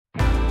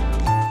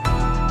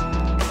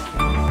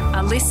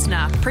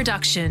listener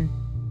production.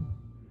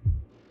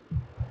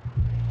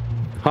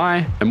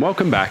 Hi, and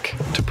welcome back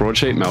to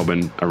Broadsheet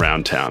Melbourne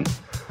Around Town.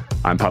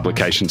 I'm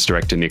Publications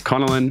Director Nick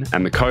Connellan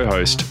and the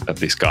co-host of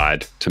this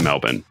guide to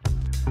Melbourne.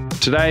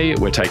 Today,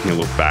 we're taking a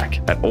look back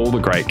at all the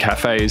great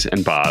cafes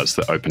and bars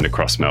that opened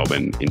across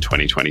Melbourne in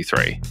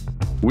 2023.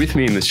 With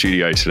me in the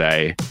studio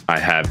today, I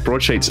have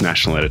Broadsheet's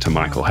national editor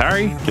Michael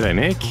Harry. G'day,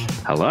 Nick.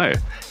 Hello.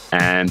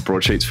 And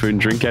Broadsheet's food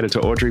and drink editor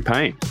Audrey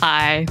Payne.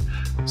 Hi.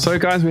 So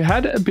guys, we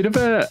had a bit of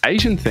an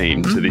Asian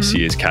theme to this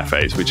year's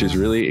cafes, which is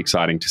really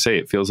exciting to see.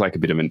 It feels like a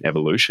bit of an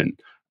evolution.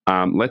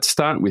 Let's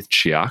start with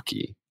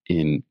Chiaki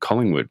in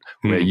Collingwood,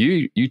 where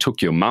you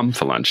took your mum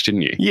for lunch,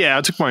 didn't you? Yeah,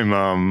 I took my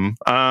mum.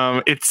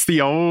 It's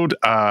the old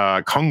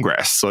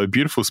Congress, so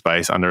beautiful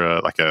space under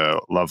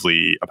a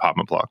lovely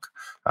apartment block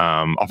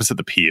opposite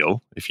the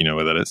Peel, if you know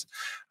where that is.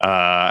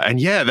 And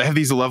yeah, they have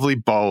these lovely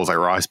bowls, like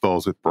rice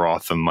bowls with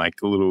broth and like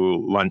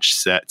little lunch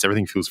sets.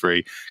 Everything feels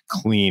very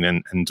clean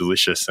and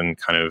delicious and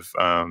kind of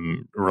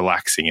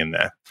relaxing in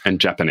there. And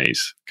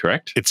Japanese,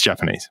 correct? It's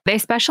Japanese. They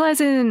specialize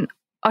in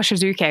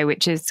oshizuke,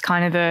 which is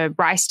kind of a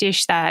rice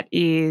dish that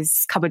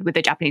is covered with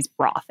a Japanese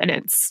broth, and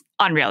it's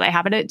unreal. They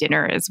have it at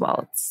dinner as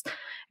well.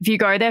 If you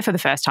go there for the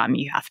first time,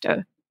 you have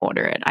to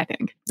order it, I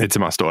think. It's a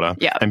must order.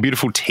 Yeah. And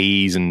beautiful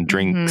teas and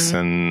drinks,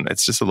 and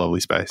it's just a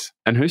lovely space.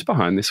 And who's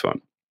behind this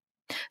one?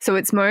 So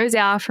it's Mo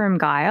Zhao from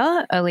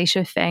Gaia,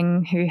 Alicia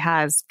Feng, who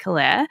has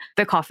Claire.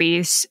 The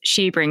coffees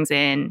she brings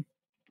in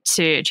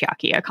to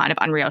Chiaki are kind of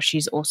unreal.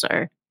 She's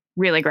also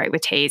really great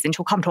with teas, and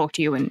she'll come talk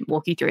to you and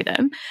walk you through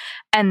them.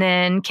 And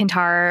then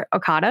Kintaro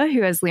Okada,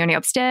 who has Leonie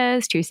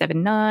Upstairs,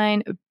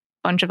 279, a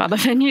bunch of other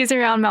venues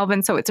around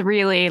Melbourne. So it's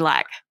really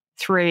like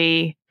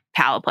three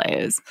power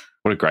players.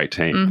 What a great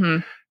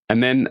team.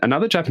 And then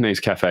another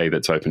Japanese cafe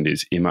that's opened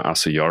is Ima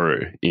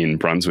Asayoru in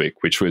Brunswick,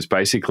 which was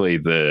basically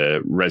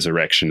the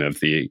resurrection of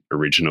the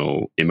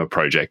original Ima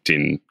project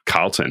in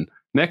Carlton. And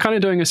they're kind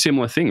of doing a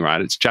similar thing,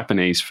 right? It's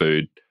Japanese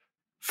food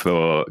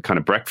for kind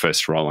of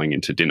breakfast rolling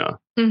into dinner.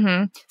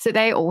 So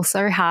they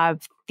also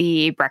have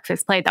the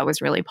breakfast plate that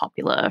was really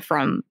popular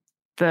from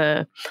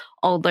the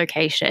old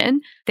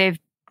location. They've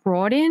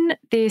brought in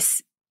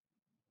this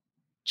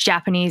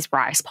Japanese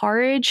rice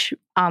porridge,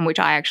 which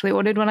I actually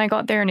ordered when I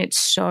got there, and it's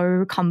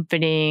so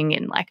comforting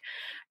and like a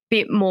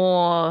bit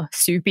more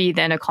soupy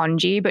than a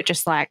congee, but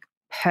just like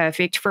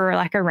perfect for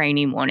like a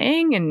rainy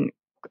morning and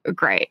a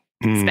great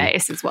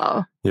space as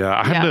well. Yeah,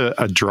 I had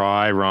a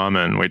dry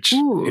ramen, which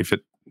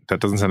that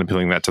doesn't sound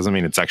appealing. That doesn't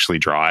mean it's actually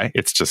dry.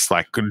 It's just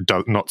like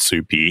not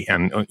soupy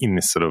and in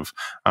this sort of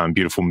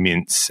beautiful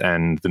mince,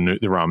 and the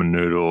ramen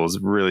noodles,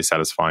 really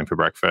satisfying for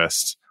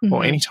breakfast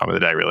or any time of the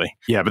day, really.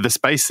 Yeah, but the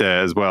space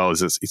there as well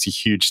it's a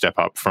huge step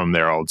up from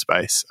their old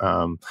space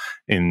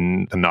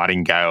in the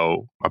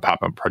Nightingale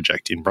apartment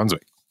project in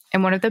Brunswick.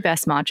 And one of the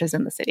best matchas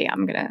in the city,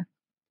 I'm going to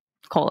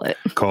call it.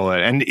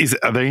 And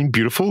are they in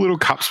beautiful little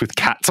cups with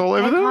cats all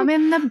over them? They come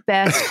in the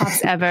best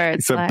cups ever.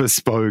 It's like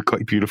bespoke,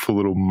 like beautiful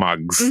little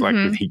mugs, like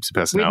with heaps of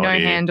personality.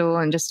 With no handle,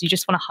 and you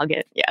just want to hug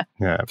it. Yeah.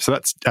 Yeah. So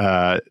that's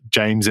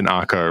James and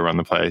Arko run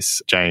the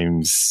place.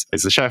 James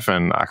is the chef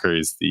and Arko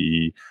is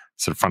the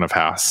sort of front of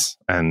house.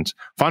 And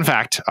fun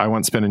fact, I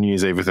once spent a New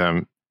Year's Eve with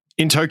them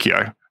in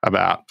Tokyo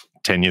about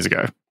 10 years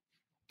ago.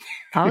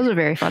 That was a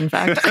very fun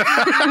fact.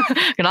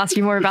 I can ask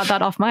you more about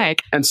that off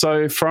mic. And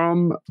so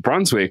from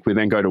Brunswick, we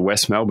then go to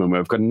West Melbourne,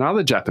 where we've got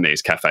another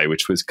Japanese cafe,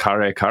 which was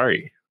Kare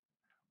Curry.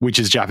 Which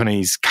is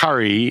Japanese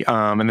curry,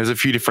 and there's a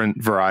few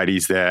different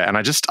varieties there. And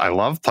I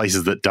love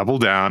places that double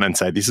down and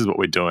say, this is what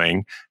we're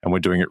doing, and we're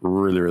doing it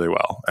really, really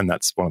well. And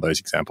that's one of those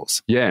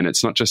examples. Yeah, and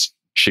it's not just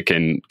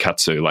chicken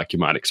katsu like you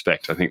might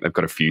expect. I think they've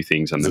got a few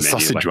things on the menu.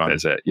 Sausage one.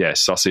 There's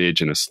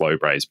sausage and a slow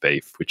braised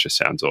beef, which just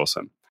sounds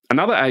awesome.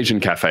 Another Asian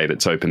cafe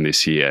that's opened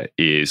this year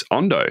is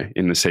Ondo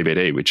in the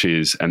CBD, which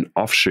is an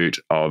offshoot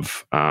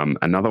of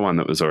another one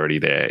that was already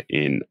there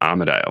in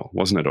Armidale,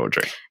 wasn't it,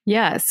 Audrey?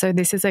 Yeah, so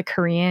this is a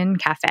Korean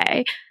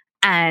cafe,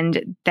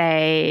 and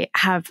they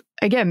have,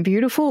 again,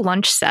 beautiful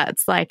lunch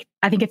sets. Like,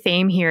 I think a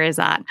theme here is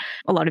that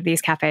a lot of these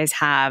cafes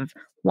have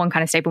one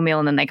kind of staple meal,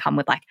 and then they come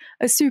with like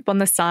a soup on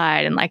the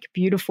side and like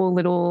beautiful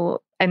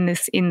little, and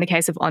this, in the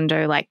case of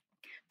Ondo, like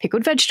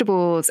pickled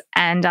vegetables.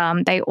 And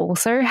they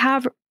also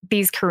have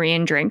these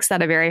Korean drinks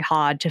that are very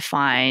hard to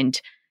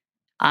find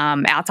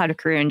outside of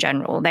Korea in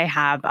general. They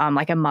have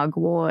like a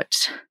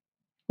mugwort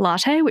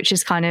latte, which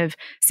is kind of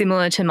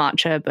similar to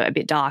matcha, but a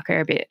bit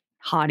darker, a bit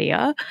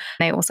heartier.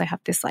 They also have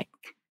this like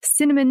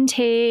cinnamon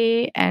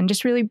tea and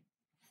just really,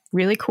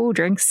 really cool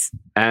drinks.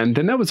 And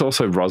then there was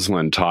also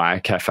Rosalind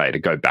Thai Cafe, to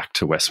go back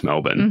to West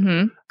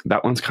Melbourne.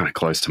 That one's kind of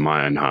close to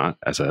my own heart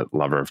as a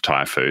lover of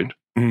Thai food.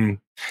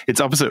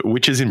 It's opposite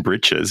Witches in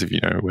Britches, if you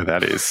know where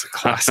that is.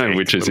 Classic.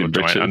 Witches in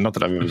Britches. Not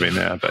that I've ever been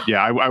there, but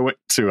yeah, I went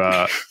to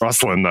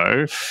Rosslyn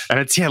though, and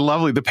it's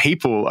lovely. The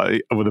people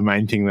were the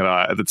main thing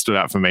that stood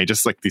out for me.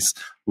 Just like this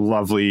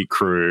lovely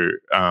crew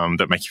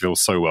that make you feel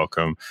so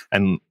welcome,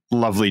 and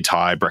lovely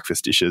Thai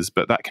breakfast dishes.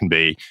 But that can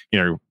be,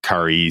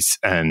 curries,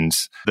 and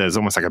there's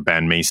almost like a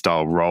banh mi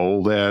style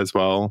roll there as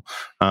well.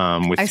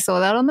 I saw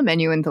that on the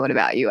menu and thought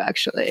about you,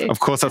 actually. Of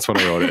course, that's what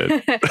I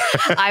ordered.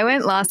 I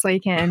went last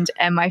weekend,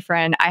 and my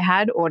friend, I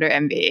had order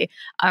envy.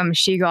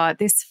 She got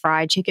this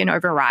fried chicken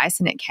over rice,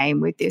 and it came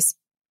with this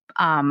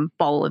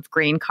bowl of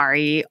green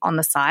curry on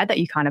the side that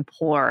you kind of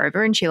pour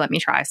over, and she let me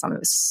try some. It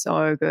was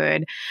so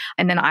good.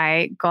 And then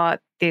I got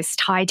this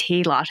Thai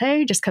tea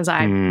latte just because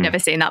I've never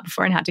seen that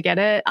before and had to get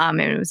it. And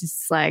it was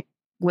just like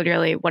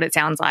literally what it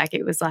sounds like.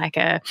 It was like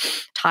a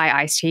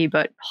Thai iced tea,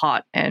 but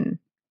hot and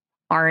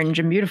orange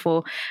and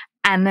beautiful.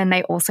 And then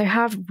they also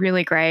have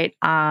really great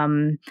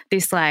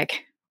this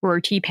like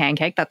roti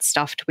pancake that's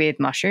stuffed with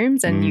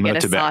mushrooms, and you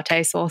get a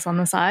satay sauce on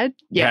the side.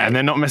 Yeah, and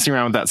they're not messing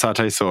around with that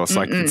satay sauce.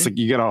 Like it's like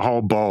you get a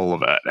whole bowl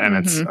of it, and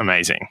it's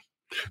amazing.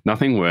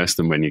 Nothing worse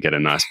than when you get a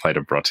nice plate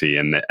of roti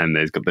and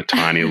there's got the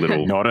tiny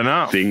little not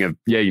enough thing of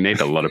you need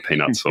a lot of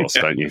peanut sauce,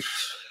 don't you?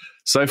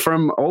 So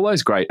from all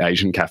those great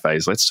Asian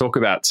cafes, let's talk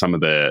about some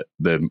of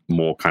the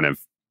more kind of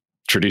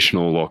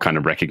traditional or kind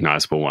of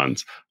recognizable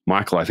ones.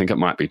 Michael, I think it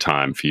might be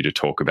time for you to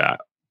talk about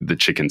the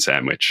chicken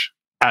sandwich.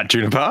 At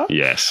Juniper?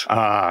 Yes.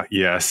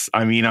 Yes.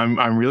 I mean,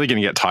 I'm really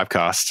going to get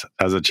typecast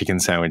as a chicken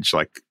sandwich,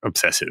 like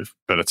obsessive,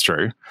 but it's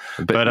true.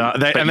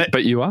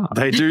 But you are.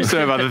 They do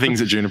serve other things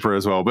at Juniper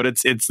as well, but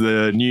it's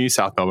the new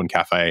South Melbourne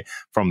cafe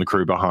from the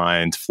crew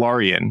behind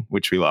Florian,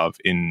 which we love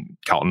in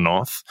Carlton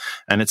North.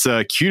 And it's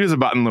a cute as a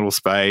button little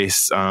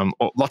space,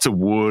 lots of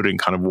wood and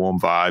kind of warm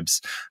vibes,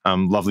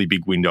 lovely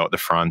big window at the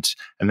front,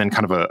 and then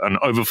kind of an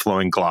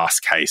overflowing glass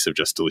case of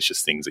just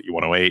delicious things that you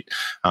want to eat.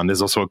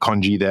 There's also a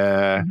congee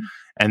there.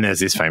 And there's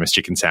this famous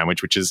chicken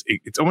sandwich, which is,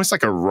 it's almost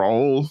like a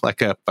roll, like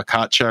a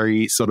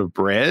focaccia sort of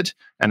bread.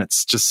 And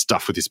it's just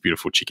stuffed with this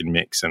beautiful chicken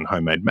mix and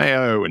homemade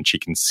mayo and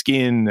chicken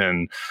skin.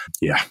 And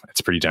yeah, it's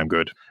pretty damn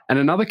good. And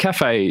another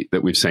cafe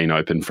that we've seen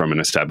open from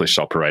an established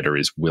operator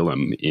is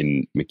Willem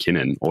in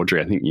McKinnon.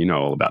 Audrey, I think you know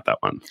all about that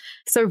one.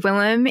 So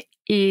Willem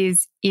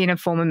is in a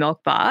former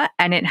milk bar,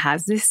 and it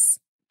has this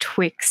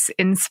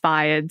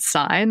Twix-inspired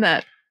sign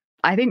that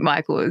I think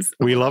Michael is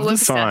we love the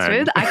sign.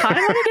 With. I kind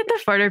of want to get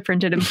the photo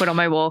printed and put on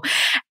my wall.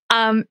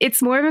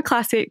 It's more of a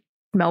classic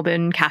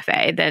Melbourne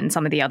cafe than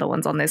some of the other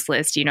ones on this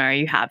list.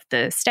 You have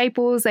the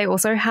staples. They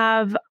also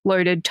have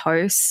loaded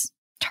toast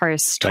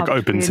like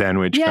open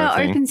sandwich kind of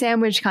thing. Open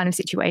sandwich kind of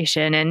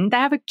situation. And they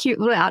have a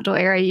cute little outdoor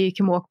area you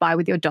can walk by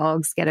with your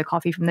dogs, get a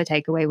coffee from the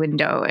takeaway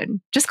window,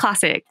 and just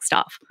classic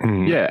stuff.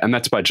 Yeah, and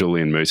that's by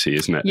Julian Moosey,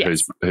 isn't it?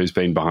 Yes. Who's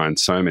been behind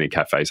so many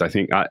cafes. I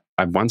think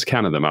I've once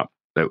counted them up.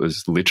 It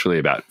was literally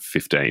about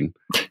 15.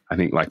 I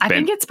think I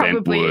think it's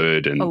probably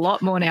Bentwood and a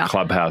lot more now.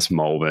 Clubhouse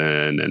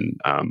Melbourne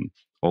and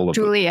all of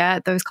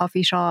Juliet, those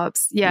coffee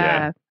shops.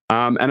 Yeah.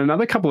 And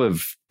another couple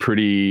of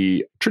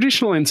pretty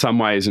traditional in some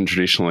ways and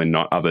traditional in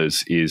not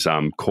others is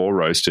Core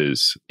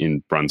Roasters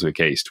in Brunswick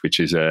East, which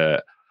is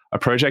a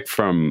project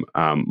from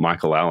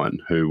Michael Allen,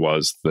 who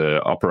was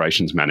the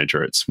operations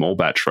manager at Small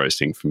Batch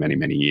Roasting for many,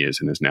 many years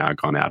and has now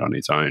gone out on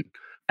his own.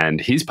 And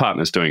his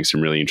partner's doing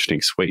some really interesting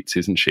sweets,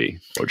 isn't she,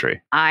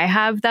 Audrey? I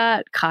have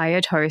that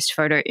Kaya toast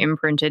photo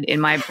imprinted in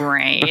my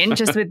brain,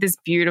 just with this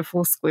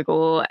beautiful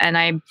squiggle.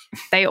 And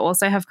they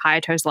also have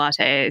Kaya toast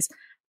lattes.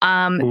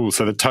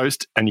 So the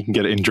toast, and you can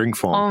get it in drink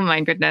form. Oh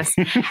my goodness.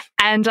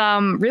 And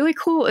really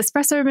cool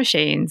espresso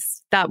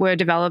machines that were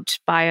developed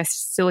by a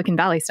Silicon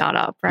Valley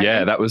startup, right?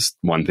 Yeah, that was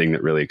one thing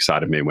that really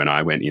excited me when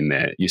I went in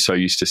there. You're so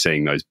used to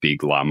seeing those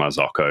big La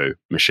Marzocco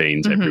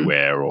machines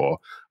everywhere, or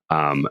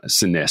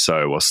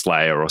Sinesso or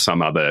Slayer or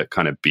some other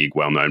kind of big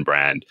well-known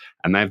brand.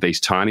 And they have these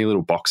tiny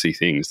little boxy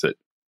things that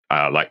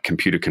are like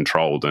computer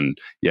controlled and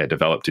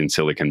developed in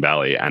Silicon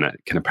Valley, and it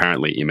can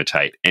apparently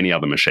imitate any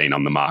other machine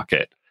on the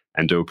market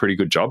and do a pretty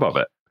good job of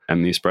it.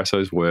 And the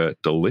espressos were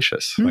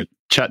delicious. Like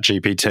Chat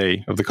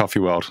GPT of the coffee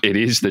world. It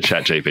is the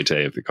Chat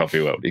GPT of the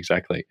coffee world,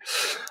 exactly.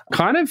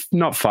 Kind of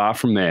not far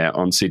from there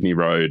on Sydney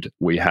Road,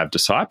 we have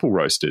Disciple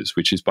Roasters,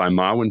 which is by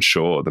Marwan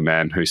Shaw, the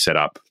man who set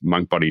up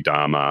Monk Body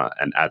Dharma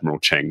and Admiral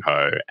Cheng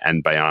Ho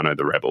and Bayano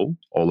the Rebel,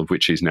 all of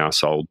which is now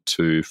sold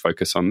to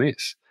Focus on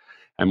This.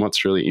 And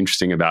what's really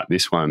interesting about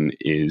this one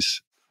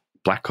is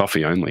black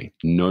coffee only,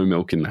 no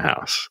milk in the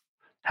house.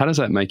 How does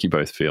that make you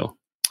both feel?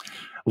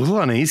 A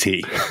little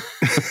uneasy.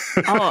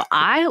 Oh,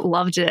 I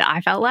loved it. I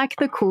felt like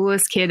the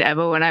coolest kid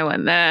ever when I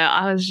went there.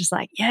 I was just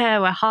like, yeah,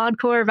 we're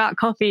hardcore about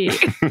coffee.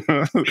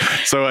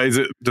 So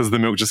does the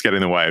milk just get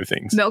in the way of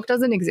things? Milk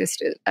doesn't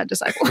exist at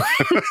Disciple.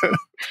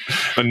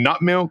 The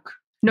nut milk?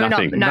 No,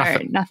 nothing.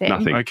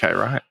 Nothing. Okay,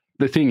 right.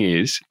 The thing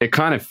is, it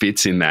kind of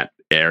fits in that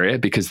area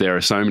because there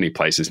are so many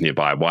places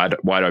nearby.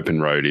 Wide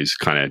Open Road is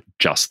kind of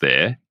just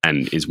there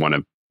and is one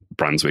of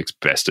Brunswick's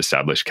best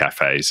established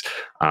cafes.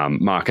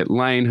 Market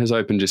Lane has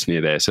opened just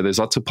near there. So there's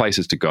lots of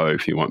places to go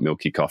if you want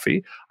milky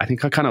coffee. I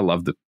think I kind of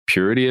love the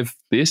purity of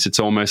this. It's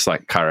almost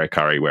like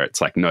curry, where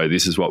it's like, no,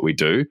 this is what we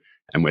do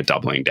and we're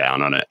doubling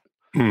down on it.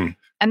 Mm.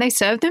 And they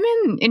serve them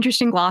in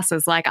interesting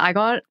glasses. Like I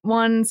got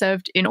one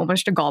served in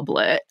almost a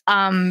goblet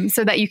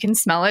so that you can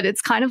smell it.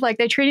 It's kind of like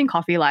they're treating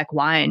coffee like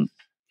wine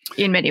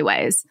in many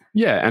ways.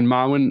 Yeah, and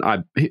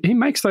Marwin, he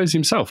makes those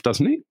himself,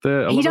 doesn't he?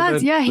 He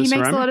does, yeah. He makes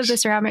ceramics. a lot of the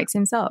ceramics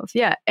himself,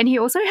 yeah. And he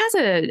also has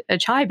a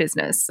chai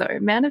business, so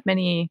man of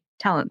many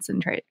talents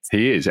and traits.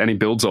 He is, and he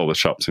builds all the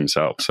shops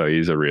himself, so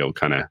he's a real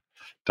kind of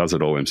does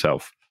it all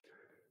himself.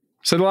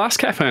 So the last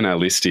cafe on our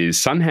list is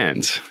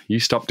Sunhands. You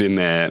stopped in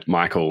there,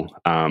 Michael.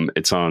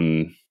 It's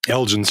on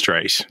Elgin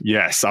Street.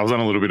 Yes, I was on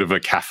a little bit of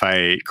a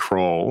cafe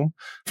crawl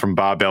from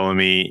Bar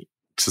Bellamy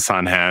to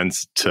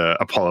Sunhands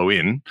to Apollo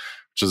Inn,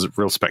 which is a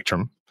real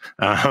spectrum.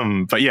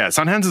 But yeah,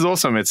 Sunhands is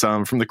awesome. It's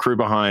from the crew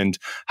behind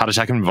Heart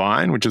Attack and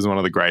Vine, which is one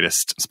of the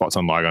greatest spots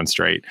on Lygon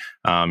Street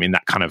in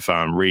that kind of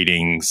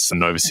Readings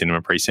Nova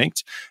Cinema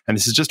precinct. And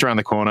this is just around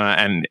the corner.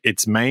 And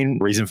its main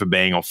reason for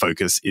being or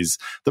focus is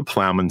the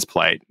Ploughman's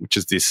Plate, which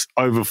is this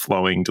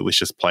overflowing,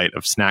 delicious plate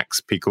of snacks,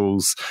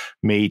 pickles,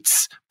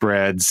 meats,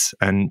 breads,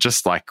 and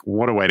just like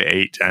what a way to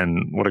eat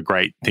and what a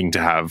great thing to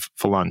have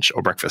for lunch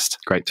or breakfast.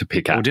 Great to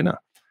pick up. Or dinner.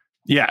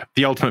 Yeah,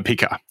 the ultimate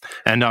picker.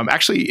 And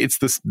actually, it's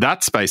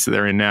that space that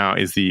they're in now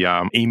is the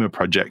EMA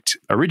Project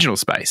original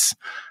space.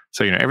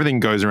 So,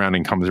 everything goes around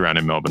and comes around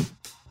in Melbourne.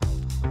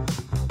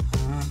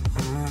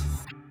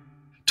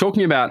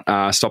 Talking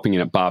about stopping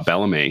in at Bar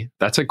Bellamy,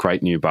 that's a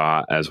great new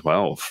bar as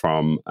well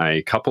from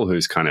a couple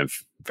who's kind of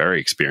very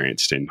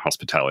experienced in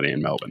hospitality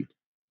in Melbourne.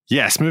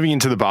 Yes, moving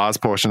into the bars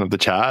portion of the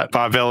chat,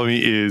 Bar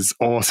Bellamy is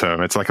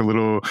awesome. It's like a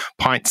little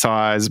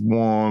pint-sized,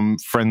 warm,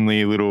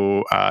 friendly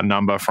little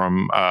number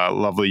from a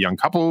lovely young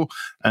couple,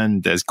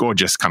 and there's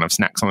gorgeous kind of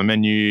snacks on the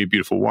menu,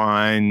 beautiful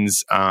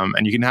wines,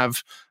 and you can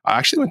have. I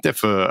actually went there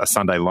for a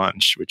Sunday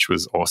lunch, which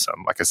was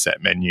awesome, like a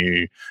set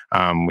menu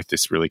with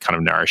this really kind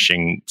of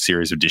nourishing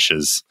series of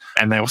dishes,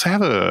 and they also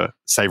have a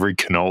savoury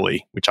cannoli,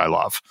 which I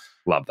love.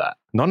 Love that.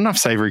 Not enough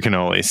savoury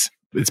cannolis.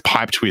 It's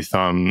piped with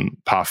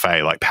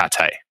parfait, like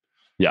pate.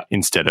 Yeah,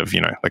 instead of,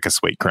 like a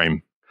sweet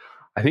cream.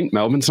 I think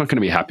Melbourne's not going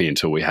to be happy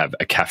until we have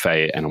a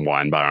cafe and a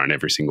wine bar on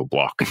every single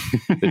block.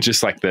 It's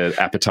just like the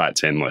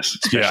appetite's endless,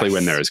 especially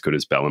when they're as good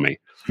as Bellamy.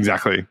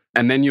 Exactly.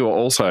 And then you were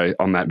also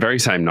on that very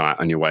same night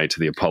on your way to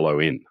the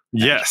Apollo Inn.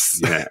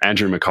 Yes.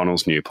 Andrew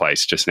McConnell's new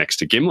place just next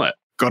to Gimlet.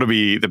 Got to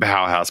be the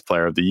Powerhouse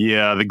Player of the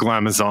Year, the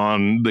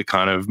Glamazon, the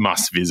kind of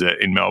must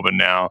visit in Melbourne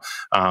now.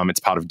 It's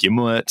part of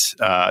Gimlet.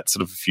 It's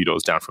sort of a few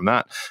doors down from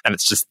that. And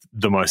it's just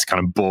the most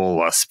kind of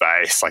baller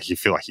space. Like you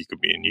feel like you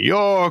could be in New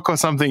York or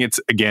something. It's,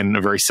 again,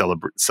 a very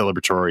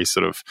celebratory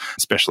sort of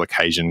special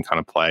occasion kind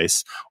of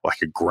place, or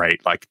like a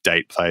great like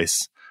date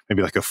place,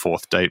 maybe like a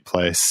fourth date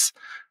place.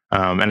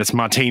 And it's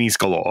martinis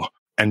galore.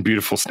 And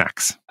beautiful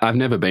snacks. I've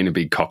never been a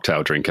big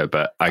cocktail drinker,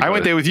 but I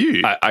went there with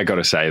you. I got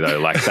to say though,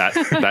 like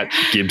that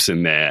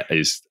Gibson there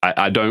is.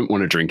 I don't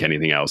want to drink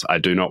anything else. I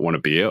do not want a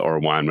beer or a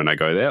wine when I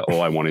go there.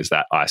 All I want is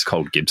that ice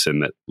cold Gibson.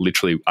 That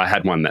literally, I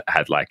had one that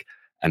had like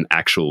an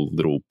actual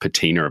little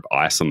patina of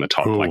ice on the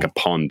top, like a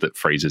pond that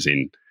freezes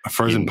in a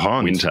frozen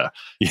pond winter.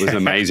 It was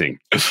amazing.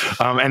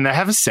 And they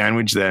have a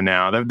sandwich there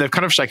now. They've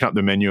kind of shaken up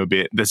the menu a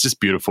bit. That's just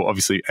beautiful.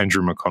 Obviously,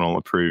 Andrew McConnell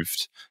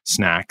approved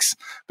snacks,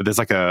 but there's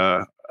like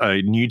a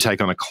new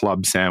take on a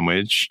club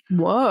sandwich.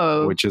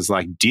 Whoa. Which is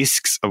like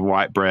discs of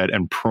white bread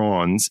and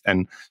prawns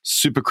and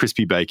super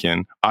crispy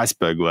bacon,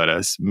 iceberg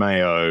lettuce,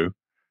 mayo.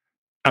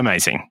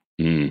 Amazing.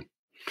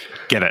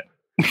 Get it.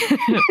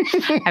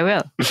 I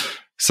will.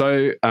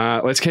 So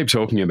let's keep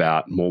talking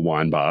about more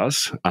wine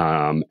bars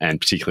and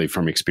particularly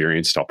from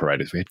experienced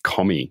operators. We had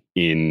Commie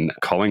in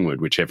Collingwood,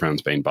 which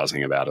everyone's been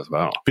buzzing about as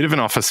well. Bit of an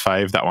office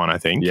fave, that one, I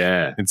think.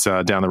 Yeah. It's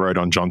down the road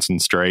on Johnson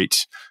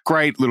Street.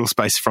 Great little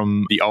space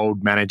from the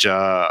old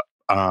manager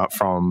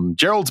from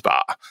Gerald's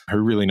Bar, who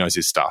really knows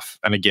his stuff.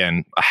 And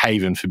again, a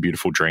haven for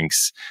beautiful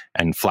drinks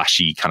and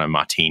flashy kind of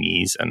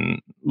martinis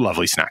and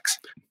lovely snacks.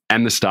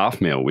 And the staff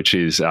meal, which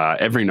is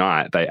every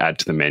night they add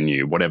to the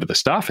menu whatever the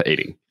staff are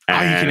eating.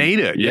 And, you can eat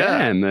it.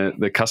 Yeah. And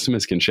the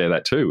customers can share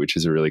that too, which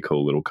is a really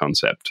cool little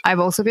concept. I've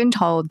also been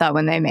told that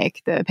when they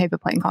make the paper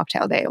plane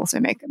cocktail, they also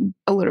make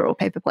a literal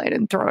paper plate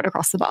and throw it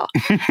across the bar.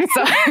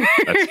 So,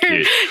 that's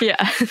cute.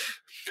 Yeah.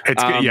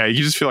 It's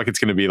you just feel like it's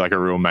going to be like a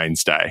real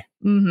mainstay.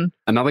 Mm-hmm.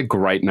 Another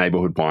great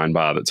neighbourhood wine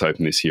bar that's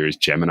open this year is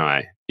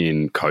Gemini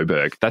in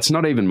Coburg. That's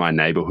not even my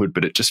neighbourhood,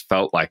 but it just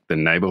felt like the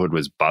neighbourhood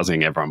was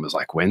buzzing. Everyone was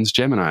like, when's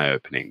Gemini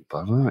opening?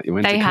 Blah, blah.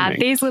 They had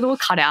these little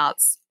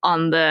cutouts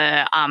on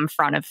the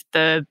front of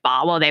the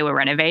bar while they were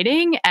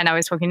renovating. And I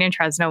was talking to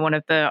Tresna, one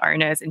of the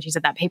owners, and she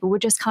said that people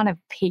would just kind of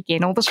peek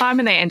in all the time,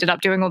 and they ended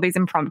up doing all these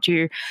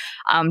impromptu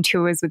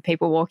tours with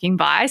people walking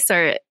by.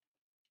 So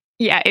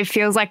yeah, it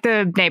feels like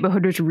the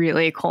neighborhood was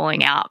really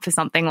calling out for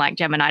something like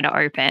Gemini to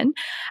open.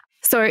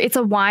 So it's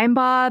a wine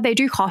bar. They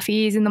do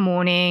coffees in the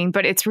morning,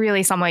 but it's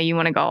really somewhere you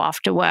want to go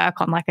after work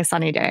on like a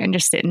sunny day and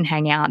just sit and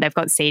hang out. They've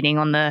got seating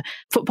on the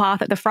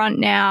footpath at the front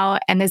now.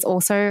 And there's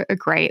also a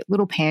great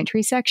little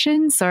pantry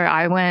section. So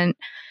I went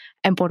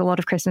and bought a lot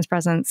of Christmas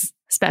presents,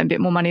 spent a bit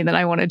more money than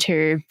I wanted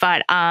to.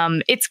 But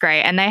it's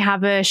great. And they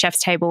have a chef's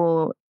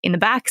table in the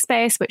back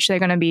space, which they're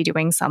going to be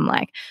doing some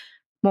like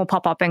more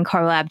pop-up and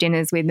collab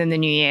dinners with in the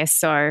new year.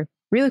 So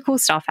really cool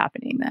stuff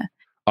happening there.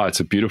 Oh, it's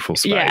a beautiful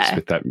space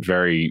with that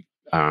very,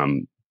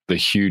 the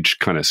huge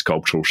kind of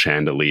sculptural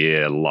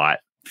chandelier light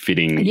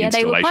fitting installation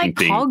they look like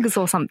thing. cogs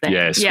or something.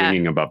 Yeah,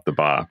 swinging above the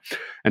bar.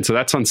 And so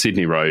that's on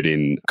Sydney Road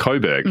in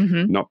Coburg,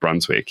 not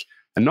Brunswick.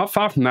 And not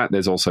far from that,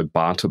 there's also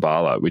Bar to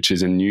Bala, which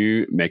is a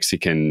new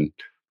Mexican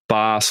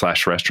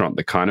bar/restaurant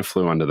that kind of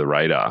flew under the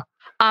radar.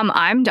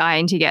 I'm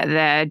dying to get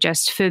there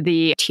just for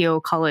the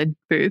teal-coloured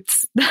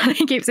booths that I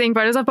keep seeing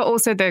photos of, but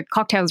also the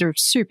cocktails are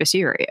super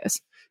serious.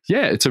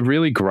 Yeah, it's a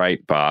really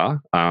great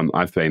bar.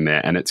 I've been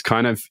there, and it's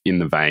kind of in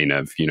the vein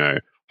of, you know,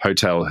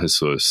 Hotel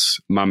Jesus,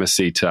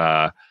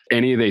 Mamacita,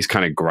 any of these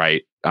kind of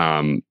great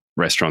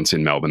restaurants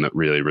in Melbourne that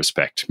really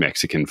respect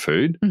Mexican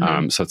food.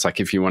 So it's like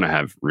if you want to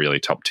have really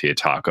top-tier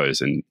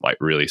tacos and like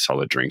really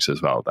solid drinks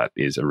as well, that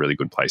is a really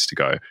good place to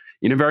go.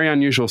 In a very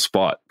unusual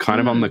spot, kind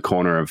of on the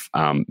corner of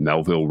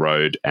Melville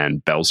Road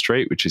and Bell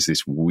Street, which is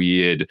this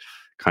weird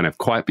kind of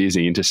quite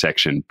busy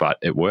intersection, but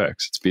it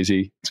works. It's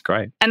busy. It's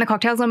great. And the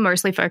cocktails are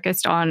mostly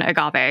focused on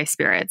agave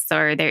spirits.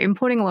 So they're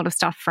importing a lot of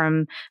stuff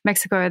from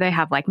Mexico. They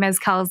have like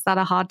mezcals that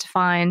are hard to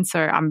find. So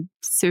I'm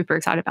super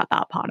excited about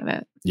that part of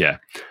it. Yeah.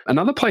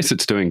 Another place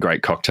that's doing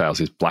great cocktails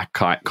is Black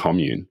Kite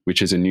Commune,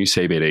 which is a new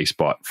CBD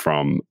spot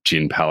from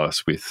Gin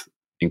Palace with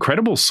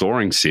incredible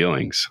soaring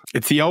ceilings.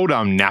 It's the old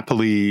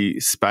Napoli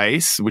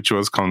space, which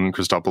was Con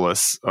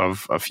Christopoulos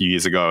of a few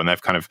years ago, and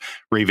they've kind of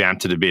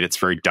revamped it a bit. It's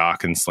very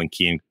dark and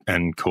slinky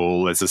and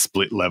cool. There's a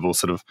split level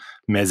sort of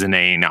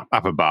mezzanine up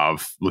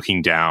above,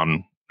 looking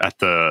down at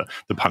the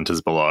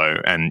punters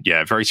below. And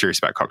yeah, very serious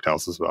about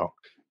cocktails as well.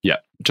 Yeah,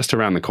 just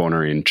around the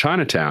corner in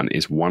Chinatown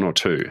is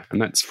 102, and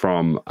that's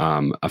from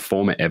a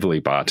former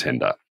Everly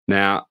bartender.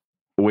 Now,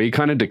 we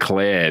kind of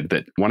declared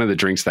that one of the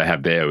drinks they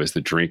have there was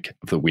the drink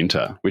of the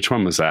winter. Which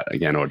one was that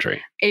again,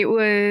 Audrey? It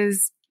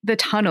was the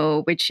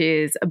Tunnel, which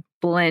is a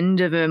blend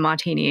of a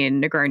martini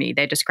and Negroni.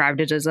 They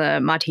described it as a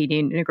martini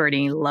and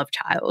Negroni love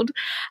child.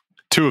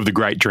 Two of the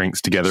great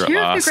drinks together at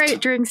last. Two of the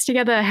great drinks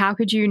together. How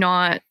could you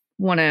not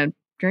want to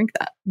drink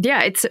that?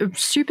 Yeah, it's a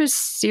super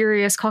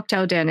serious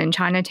cocktail den in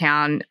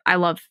Chinatown. I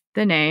love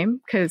the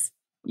name because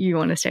you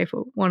want to stay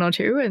for 1 or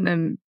 2 and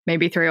then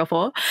maybe 3 or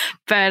 4.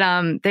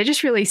 But they're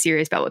just really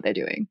serious about what they're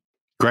doing.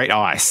 Great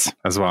ice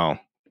as well.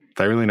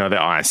 They really know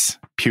their ice.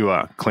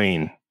 Pure,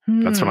 clean.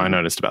 That's what I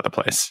noticed about the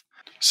place.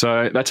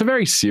 So that's a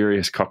very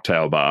serious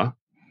cocktail bar.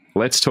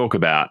 Let's talk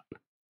about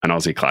an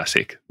Aussie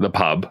classic, the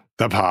pub.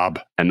 The pub.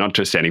 And not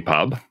just any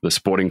pub, the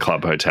Sporting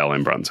Club Hotel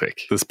in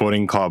Brunswick. The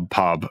Sporting Club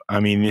pub. I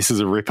mean, this is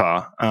a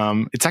ripper.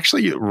 It's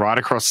actually right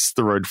across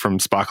the road from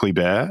Sparkly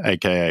Bear,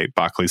 aka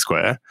Barclay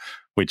Square,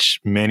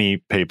 which many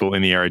people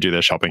in the area do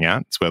their shopping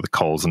at. It's where the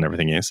Coles and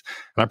everything is.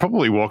 And I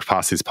probably walked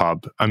past this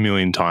pub a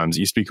million times. It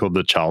used to be called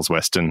the Charles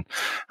Weston,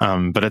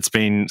 but it's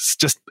been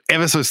just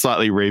ever so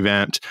slightly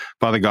revamped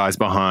by the guys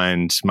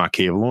behind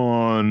Marquis of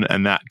Lawn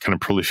and that kind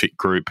of prolific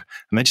group.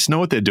 And they just know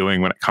what they're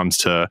doing when it comes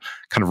to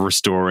kind of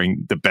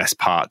restoring the best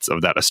parts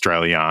of that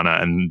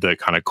Australiana and the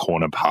kind of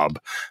corner pub,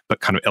 but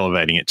kind of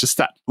elevating it just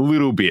that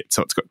little bit.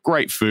 So it's got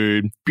great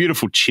food,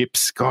 beautiful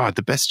chips. God,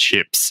 the best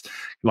chips,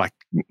 like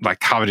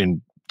covered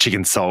in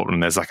chicken salt,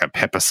 and there's like a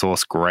pepper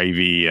sauce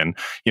gravy and,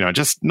 you know,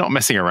 just not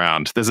messing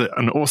around. There's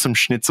an awesome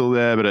schnitzel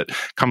there, but it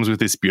comes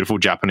with this beautiful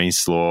Japanese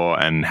slaw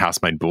and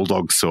house-made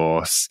bulldog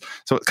sauce.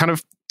 So it kind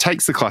of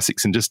takes the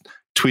classics and just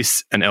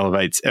twists and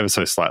elevates ever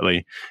so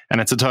slightly.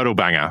 And it's a total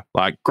banger.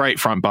 Like, great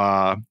front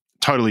bar,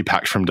 totally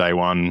packed from day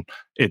one.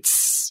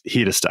 It's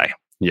here to stay.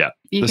 Yeah.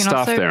 The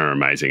staff there are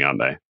amazing,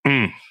 aren't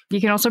they?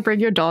 You can also bring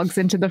your dogs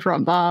into the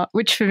front bar,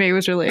 which for me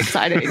was really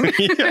exciting.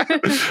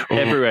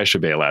 Everywhere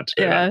should be allowed to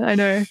do that. Yeah, I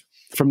know.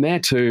 From there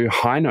to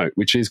High Note,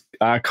 which is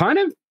kind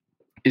of,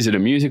 is it a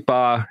music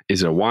bar?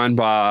 Is it a wine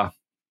bar?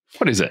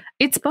 What is it?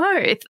 It's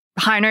both.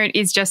 High Note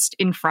is just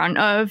in front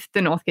of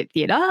the Northcote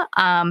Theatre.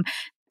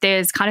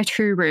 There's kind of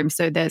 2 rooms.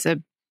 So there's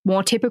a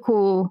more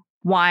typical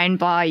wine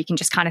bar. You can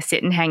just kind of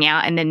sit and hang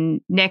out. And then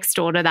next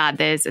door to that,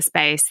 there's a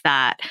space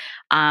that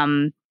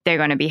they're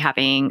going to be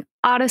having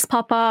artists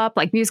pop up,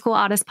 like musical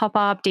artists pop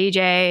up,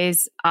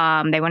 DJs.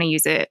 They want to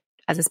use it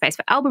as a space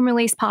for album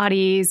release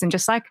parties and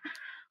just like,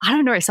 I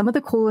don't know, some of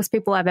the coolest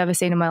people I've ever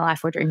seen in my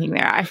life were drinking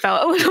there. I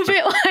felt a little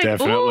bit like,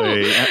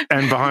 definitely. Ooh.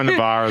 And behind the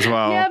bar as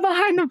well. Yeah,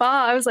 behind the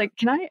bar. I was like,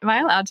 am I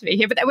allowed to be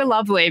here? But they were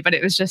lovely, but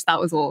it was just, that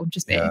was all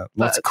just me. Yeah,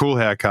 lots of cool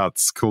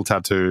haircuts, cool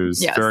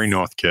tattoos, yes. Very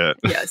Northcote.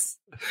 Yes.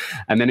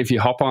 And then if you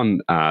hop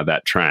on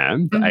that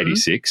tram, the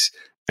 86,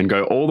 and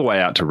go all the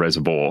way out to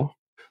Reservoir,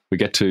 we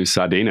get to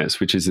Sardinas,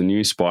 which is a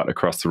new spot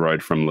across the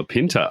road from La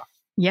Pinta.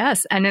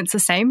 Yes, and it's the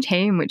same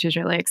team, which is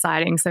really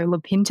exciting. So La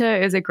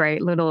Pinta is a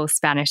great little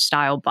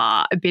Spanish-style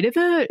bar, a bit of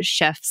a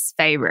chef's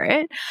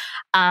favorite.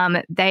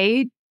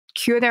 They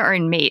cure their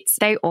own meats.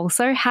 They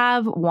also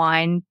have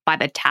wine by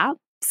the tap.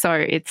 So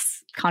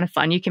it's kind of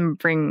fun. You can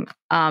bring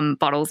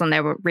bottles and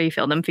they will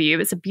refill them for you.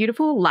 It's a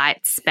beautiful,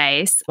 light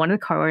space. One of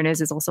the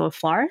co-owners is also a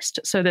florist.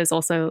 So there's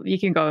also, you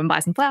can go and buy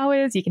some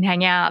flowers. You can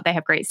hang out. They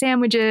have great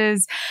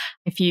sandwiches.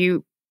 If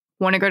you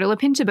want to go to La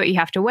Pinta, but you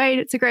have to wait,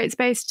 it's a great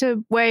space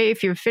to wait.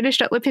 If you're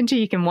finished at La Pinta,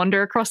 you can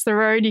wander across the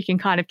road. You can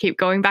kind of keep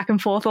going back and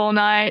forth all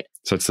night.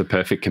 So it's the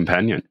perfect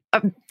companion.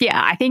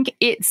 Yeah, I think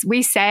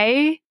we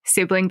say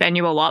sibling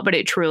venue a lot, but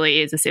it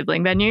truly is a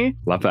sibling venue.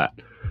 Love that.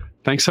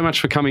 Thanks so much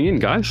for coming in,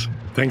 guys.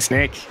 Thanks,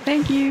 Nick.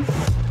 Thank you.